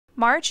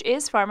March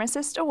is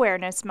Pharmacist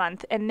Awareness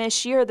Month, and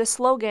this year the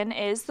slogan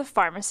is "The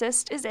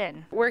Pharmacist is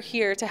in." We're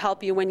here to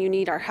help you when you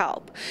need our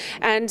help.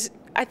 And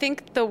I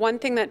think the one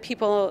thing that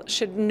people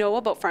should know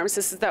about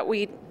pharmacists is that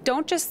we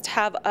don't just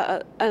have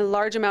a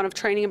large amount of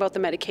training about the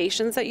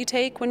medications that you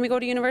take when we go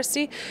to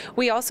university.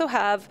 We also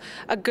have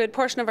a good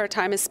portion of our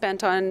time is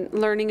spent on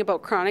learning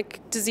about chronic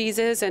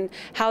diseases and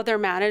how they're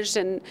managed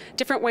and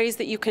different ways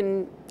that you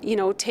can,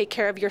 take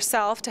care of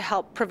yourself to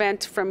help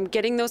prevent from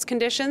getting those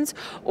conditions,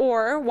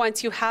 or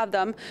once you have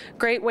them,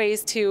 great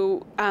ways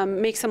to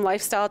make some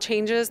lifestyle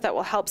changes that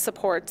will help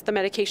support the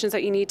medications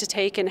that you need to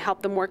take and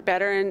help them work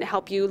better and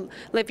help you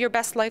live your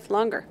best life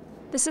longer.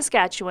 The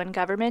Saskatchewan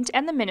government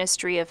and the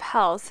Ministry of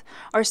Health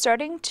are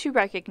starting to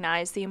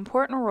recognize the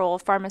important role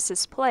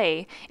pharmacists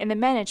play in the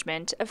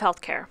management of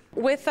healthcare.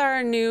 With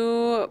our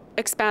new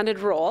expanded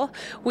role,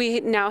 we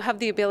now have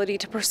the ability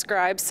to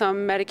prescribe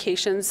some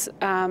medications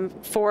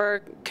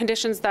for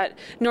conditions that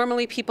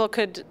normally people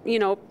could,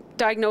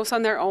 diagnose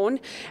on their own,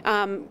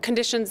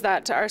 conditions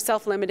that are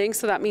self-limiting,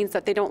 so that means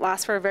that they don't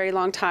last for a very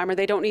long time or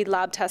they don't need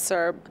lab tests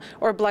or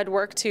blood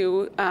work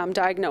to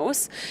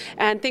diagnose,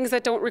 and things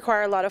that don't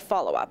require a lot of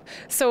follow-up.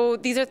 So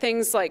these are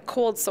things like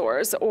cold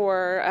sores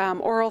or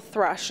oral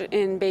thrush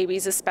in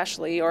babies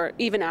especially, or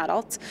even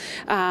adults,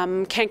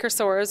 canker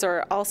sores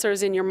or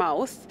ulcers in your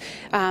mouth,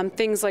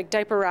 things like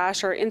diaper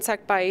rash or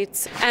insect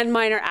bites, and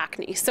minor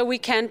acne. So we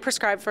can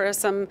prescribe for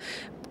some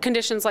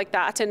conditions like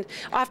that, and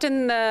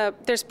often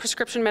there's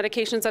prescription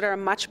medications that are a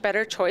much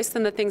better choice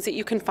than the things that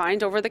you can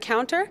find over the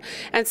counter.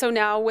 And so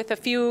now with a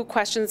few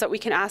questions that we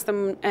can ask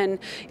them and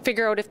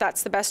figure out if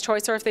that's the best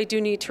choice or if they do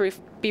need to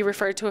be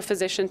referred to a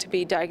physician to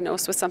be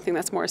diagnosed with something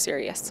that's more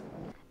serious.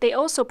 They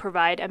also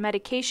provide a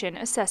medication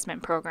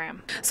assessment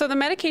program. So the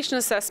medication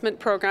assessment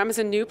program is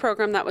a new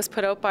program that was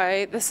put out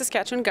by the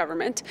Saskatchewan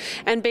government,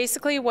 and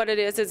basically what it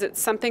is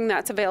it's something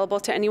that's available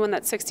to anyone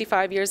that's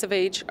 65 years of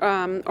age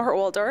or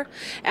older,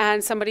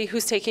 and somebody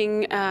who's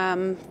taking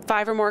 5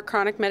 or more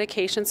chronic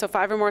medications, so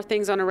 5 or more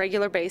things on a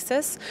regular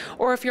basis,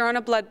 or if you're on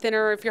a blood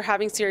thinner or if you're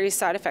having serious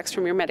side effects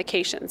from your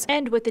medications.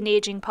 And with an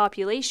aging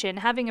population,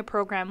 having a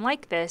program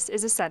like this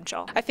is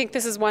essential. I think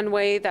this is one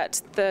way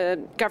that the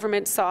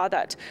government saw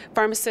that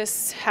pharmacists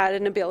had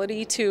an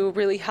ability to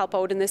really help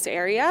out in this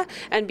area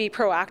and be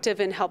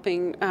proactive in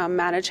helping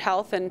manage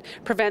health and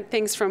prevent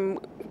things from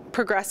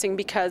progressing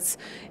because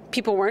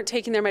people weren't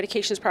taking their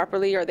medications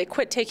properly, or they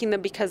quit taking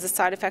them because the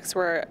side effects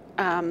were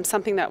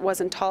something that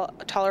wasn't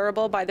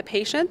tolerable by the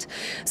patient.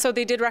 So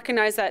they did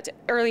recognize that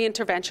early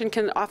intervention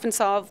can often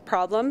solve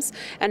problems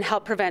and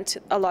help prevent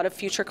a lot of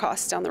future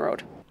costs down the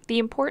road. The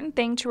important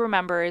thing to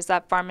remember is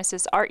that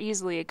pharmacists are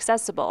easily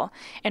accessible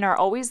and are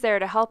always there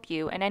to help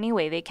you in any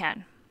way they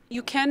can.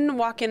 You can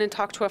walk in and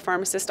talk to a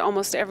pharmacist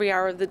almost every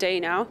hour of the day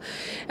now,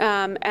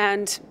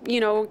 and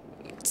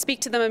speak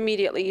to them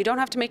immediately. You don't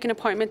have to make an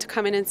appointment to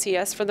come in and see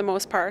us for the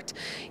most part.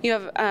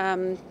 You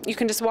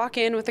can just walk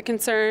in with a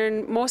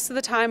concern. Most of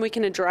the time we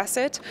can address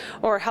it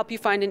or help you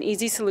find an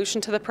easy solution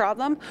to the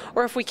problem,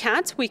 or if we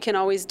can't, we can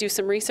always do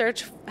some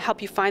research,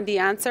 help you find the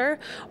answer,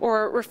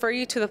 or refer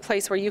you to the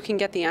place where you can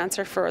get the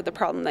answer for the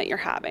problem that you're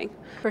having.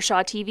 For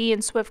Shaw TV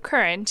and Swift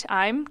Current,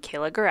 I'm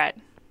Kayla Garrett.